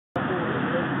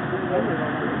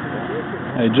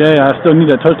Hey, Jay, I still need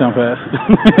that touchdown pass.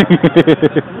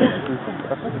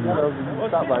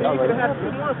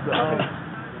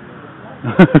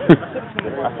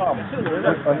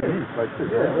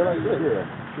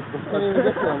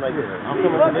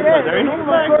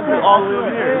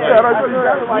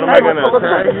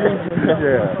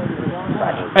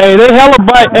 Hey, they hella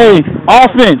bite. Hey,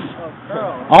 offense.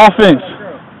 Offense.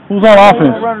 Who's on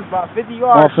offense?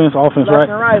 Offense,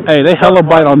 right? Hey, they hella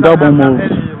bite on double moves.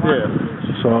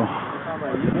 So.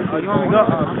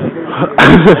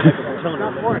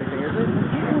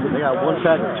 They got one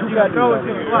shot, two shots. We're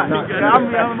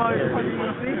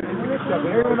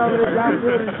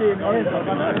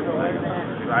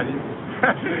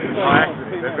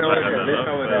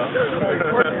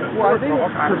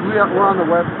on the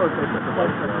West Coast.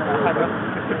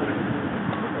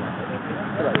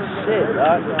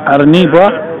 How's the knee, bro?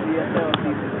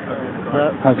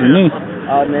 How's your knee?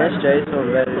 Oh man, it's Jay, so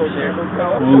ready to share.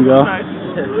 There you go.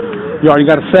 You already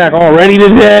got a sack already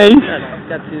today?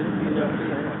 Got two.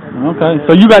 Okay,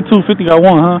 so you got 250, got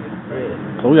one, huh?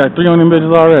 Yeah. So we got 3 on them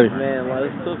bitches already. Man, well,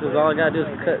 it's cool because all I got to do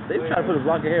is cut. They try to put a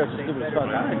block of hair so stupid as fuck.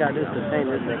 I got this to paint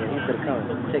this nigga. He could have come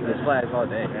take his flag all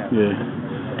day. Yeah.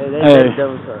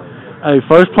 Hey,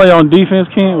 first play on defense,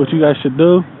 Ken, what you guys should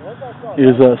do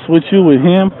is switch you with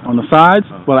him on the sides,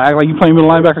 but act like you playing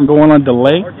middle linebacker and go on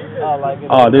delay.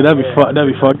 Oh, dude, that'd be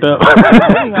fucked up.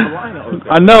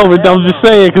 I know, but I was just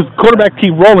saying because quarterback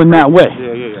keep rolling that way.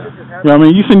 Yeah. You know what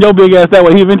I mean? You send your big ass that way,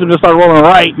 he eventually just start rolling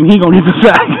right, and he gonna get the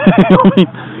sack. You know what I mean?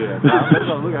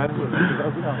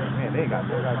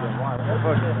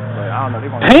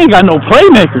 They ain't got no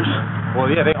playmakers. Well,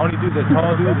 yeah, they only do the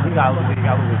tall dude. He got a little bit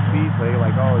of speed, so they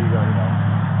like, oh, you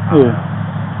know. Yeah.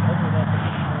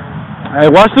 Hey,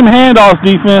 watch them handoffs,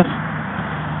 defense.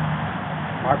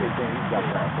 Our big thing, he's got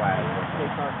that flag.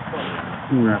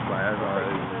 Grab flag, that's all it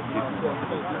is.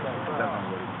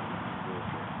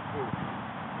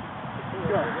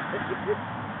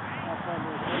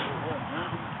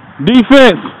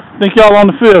 Defense, think y'all on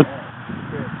the field.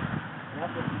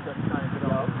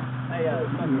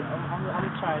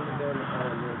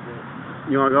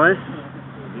 You want to go in?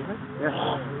 Yeah.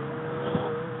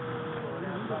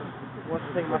 Wants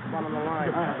to take my spot on the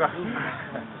line.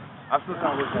 I'm still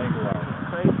trying to work my ankle out.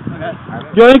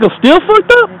 Your ankle still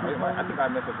fucked up? I think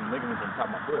I messed up some ligaments on the top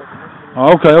of my foot.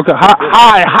 Oh, okay.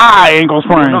 High ankle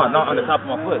sprain. No, not on the top of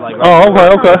my foot. Like, oh,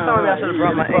 okay. I should have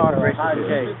brought my ankle brace.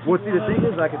 Well, see, the thing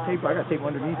is, I got tape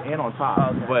underneath and on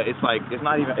top. But it's like, it's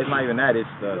not even that. It's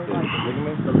the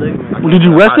ligaments. Well, did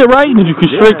you rest it right? Did you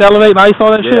constrict, elevate, and ice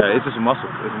all that shit? Yeah, it's just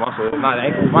muscle. It's muscle. It's not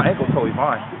ankle. My ankle's totally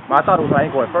fine. But I thought it was my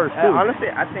ankle at first, too.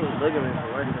 Honestly, I think ligaments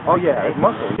are worse. Oh, yeah, it's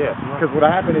muscle, yeah. Because what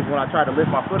happened is when I tried to lift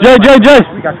my foot Jay. I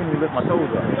couldn't even lift my toes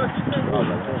up.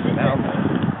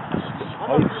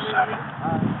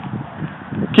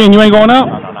 King, you ain't going out?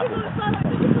 No, not this one.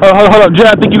 Hold up, Jay,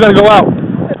 I think you gotta go out.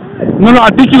 No, I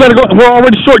think you gotta go. We're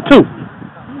already short, too.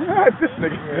 This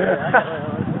nigga.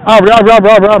 Aubrey.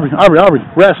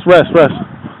 Rest.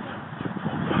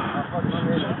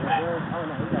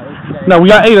 No, we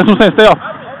got 8. That's what I'm saying. Stay off.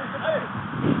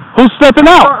 Who's stepping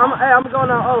out? I'm going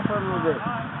out for a little bit.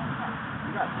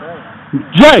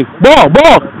 Jay, ball.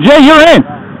 Jay, you're in.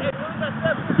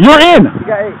 You got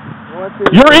 8. 1, 2,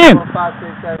 You're 3, in. 4, 5,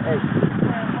 6, 7, 8.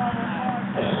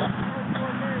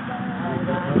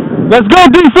 Let's go,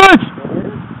 defense.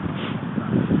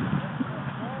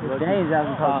 James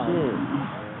hasn't caught shit.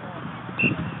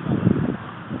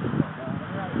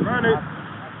 Run it.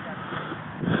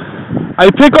 Hey,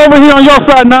 pick over here on your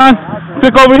side, 9.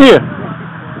 Pick over here.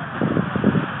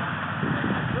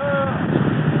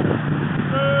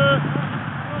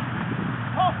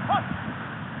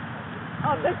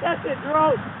 Take that shit,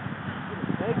 Drew.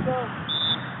 Take some.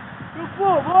 You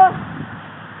full, boy.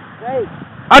 Hey.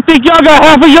 I think y'all got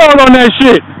half a yard on that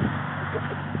shit.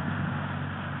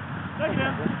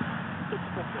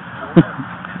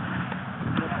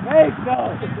 Hey, go.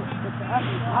 That's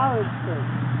a college thing.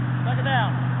 Look it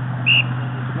down.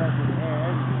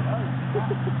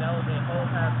 That was a whole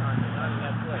halftime. Not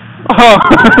even play.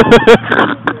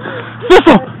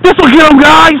 This'll get them,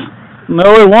 guys. No,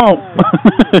 it won't.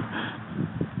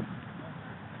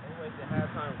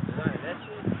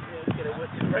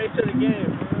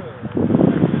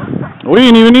 We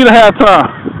didn't even need a halftime.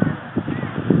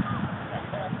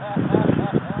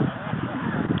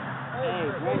 Hey,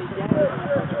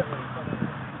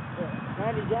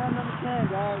 Randy down number 10,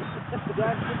 guys.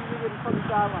 Guys, get you in from the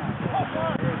sideline.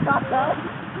 Stop that.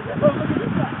 Look at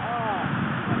this side.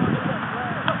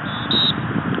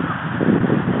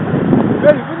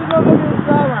 Ready, what are you going to look at the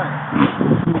sideline?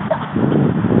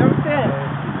 Number 10.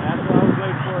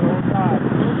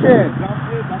 chin.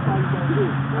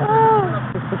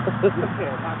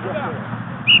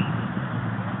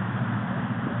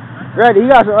 Greg, he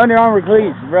got some Under Armour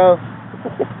cleats, bro.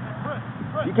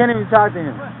 You can't even talk to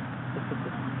him.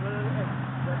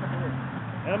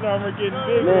 Under Armour getting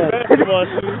big with basketball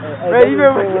shoes. Man, you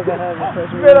remember this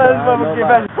motherfucker get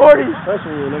back to 40?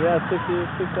 Freshman year, nigga, that's 6 years,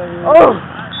 6, 7 years. Oh!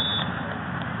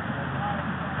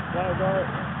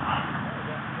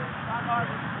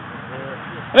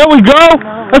 There we go.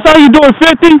 That's how you do it,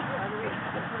 50.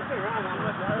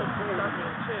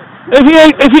 If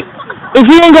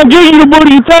he ain't gonna give you the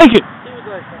booty, you take it.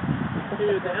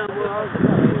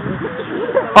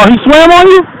 Oh, he swam on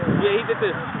you? Yeah, he did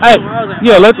this. Hey,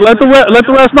 yeah, let the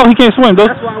rest know he can't swim, though.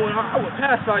 That's why I went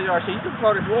past 5 yard shit. You can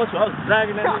call this one, so I was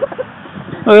dragging that.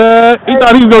 He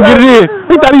thought he was gonna get it in.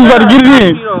 He thought he was about to get it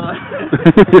in.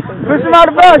 Push him out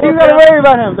the bus. You gotta worry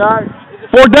about him, dog.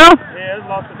 4th down? Yeah, it's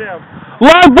lost to them.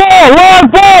 Live ball! Live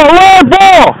ball! Live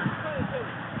ball!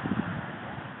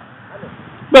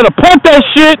 Better pump that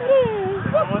shit.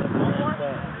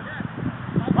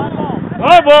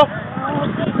 Live ball!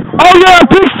 Oh yeah,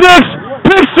 pick 6!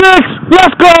 Pick 6!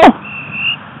 Let's go!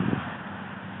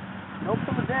 No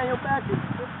put down your back.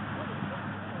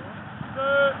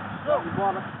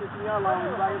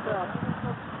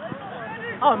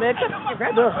 Oh man,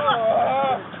 grab the.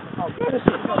 Oh,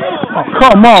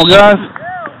 come on, guys.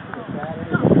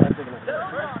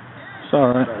 It's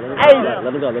alright. Hey,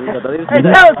 Let him go. hey,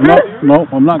 tell us, Chris. No,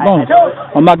 I'm not going.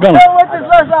 I'm not going. Tell what this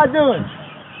left side doing.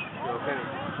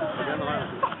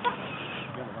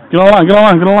 Get on the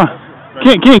line.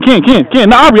 Ken.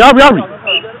 No, Aubrey.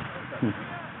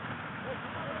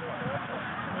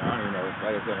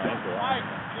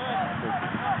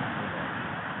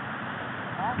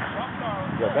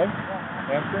 You okay?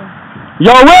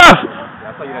 Yo, ref!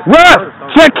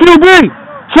 Check QB!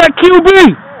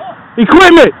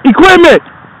 Equipment!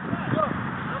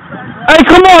 Hey,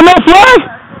 come on, no flag?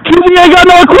 QB ain't got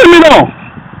no equipment on.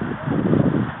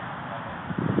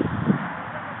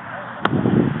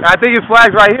 I think his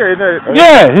flag's right here, isn't it?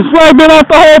 Yeah, his flag been off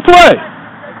the whole play.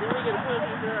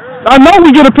 I know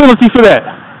we get a penalty for that.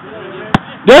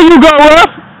 There you go, ref.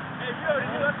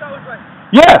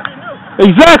 Yeah,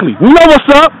 exactly. We know what's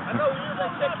up.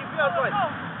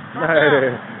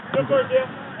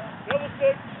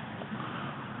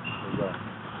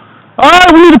 All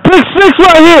right, we need a pick 6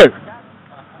 right here.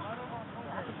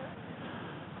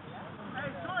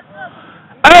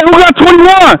 Hey, who got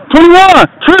 21?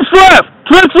 Trips left.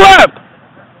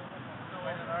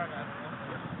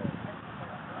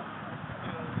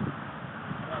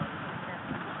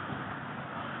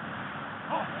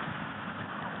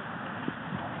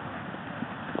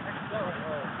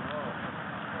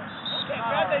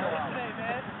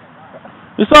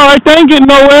 It's all right. They ain't getting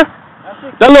nowhere.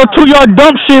 That little 2-yard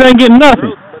dump shit ain't getting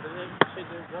nothing.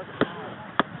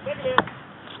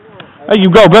 There you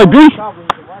go, baby.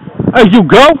 There you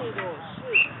go.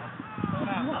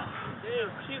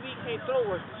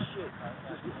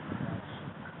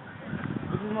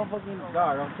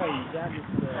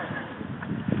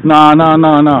 Nah.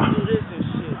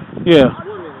 Yeah.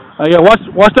 Yeah.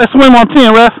 Watch that swim on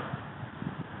 10, ref.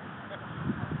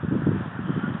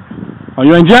 Oh,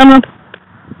 you ain't jamming?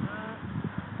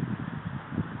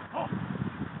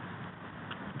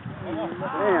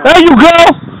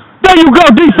 There you go,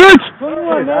 defense.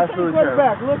 21, man,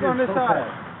 quarterback. Look on this side.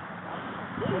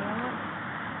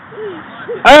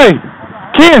 Hey,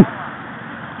 Ken.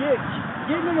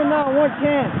 Get him a now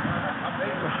 110.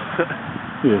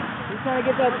 Yeah. He's trying to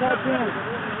get that top 10.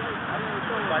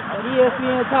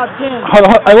 ESPN top 10. Hold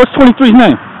on. Hey, what's 23's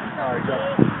name?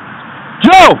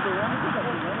 Joe.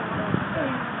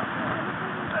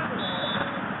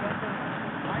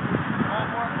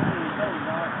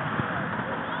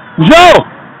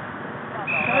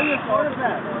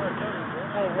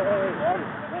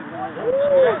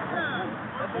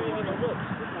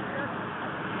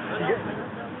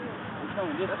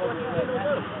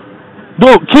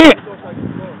 Dude,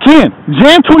 Ken,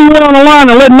 jam 21 on the line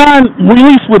and let 9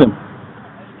 release with him.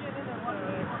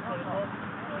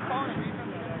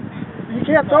 You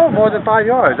can't throw more than 5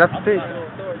 yards. That's the thing.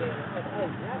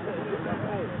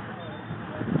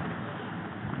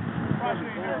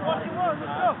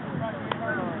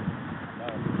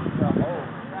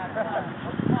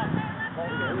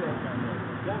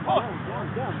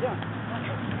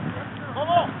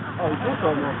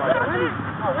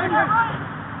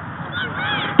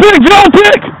 Pick, Joe,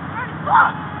 pick!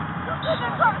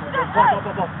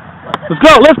 Let's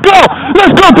go,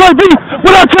 baby!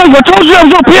 What I tell you? I told you that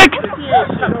was your pick!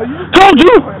 Told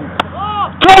you!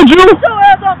 Get your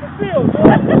ass off the field,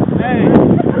 man. Hey,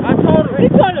 I told him. He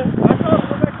trying to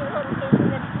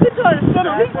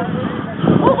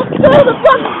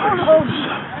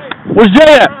Where's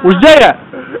Jay at? Where's Jay at?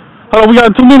 Hold on, we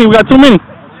got too many. We got too many.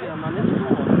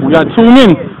 We got too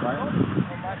many.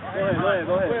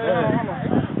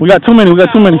 We got too many. We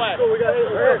got too many.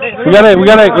 We got eight. We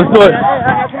got eight. Let's do it.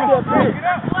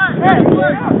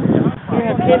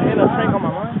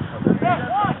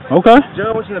 Okay.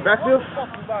 Joe, what's in the backfield?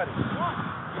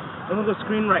 Don't go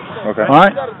screen right. Okay. All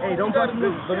right. Hey, don't touch me.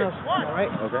 All right.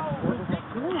 Okay.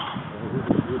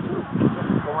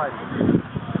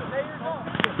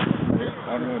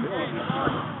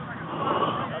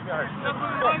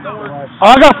 Oh,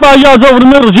 I got 5 yards over the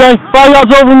middle, Jay. 5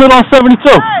 yards over the middle on 72.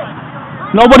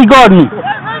 Nobody guarding me.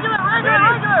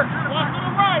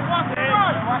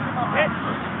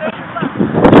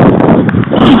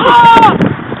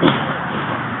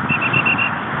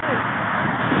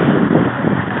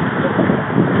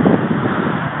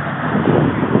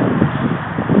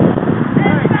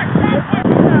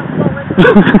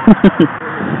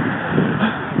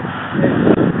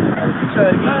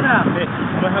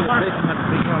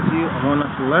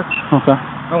 Okay.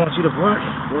 I want you to block.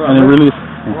 And then release.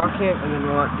 Block him and then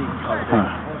block deep.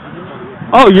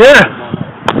 Oh yeah.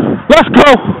 Let's go.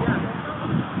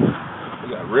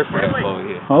 You got riff-raff over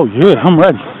here. Oh yeah, I'm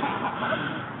ready.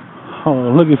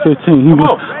 Oh, look at 15.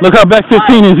 Look how back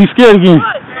 15 is. He's scared again.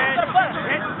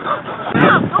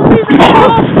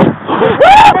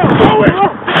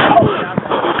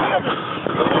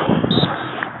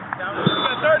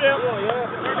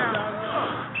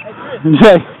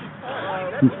 Jay,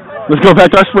 let's go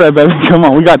back to our spread, baby. Come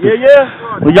on, we got this. Yeah.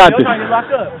 We got this.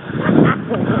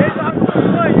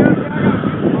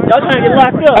 Y'all trying to get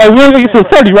locked up. Hey, we're gonna get to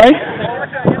 30, right?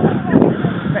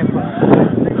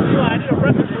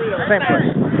 Same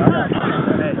place.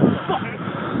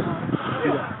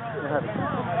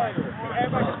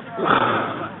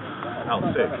 Out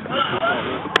 6.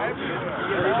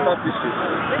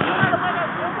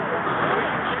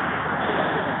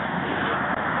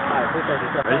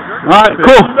 Alright,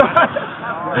 cool.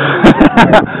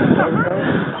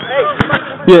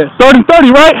 Yeah,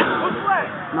 30, right?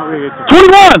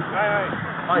 21!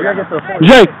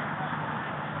 Jake.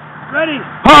 Ready.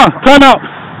 Time out.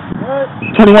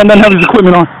 21 doesn't have his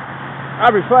equipment on.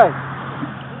 I'll be fine.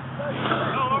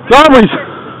 Garbage.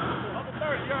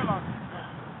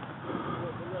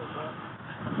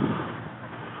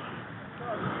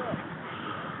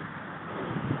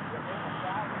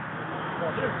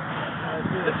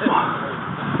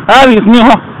 Alice,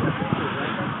 mijo.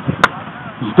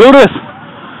 Let's do this.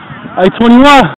 Hey, 21.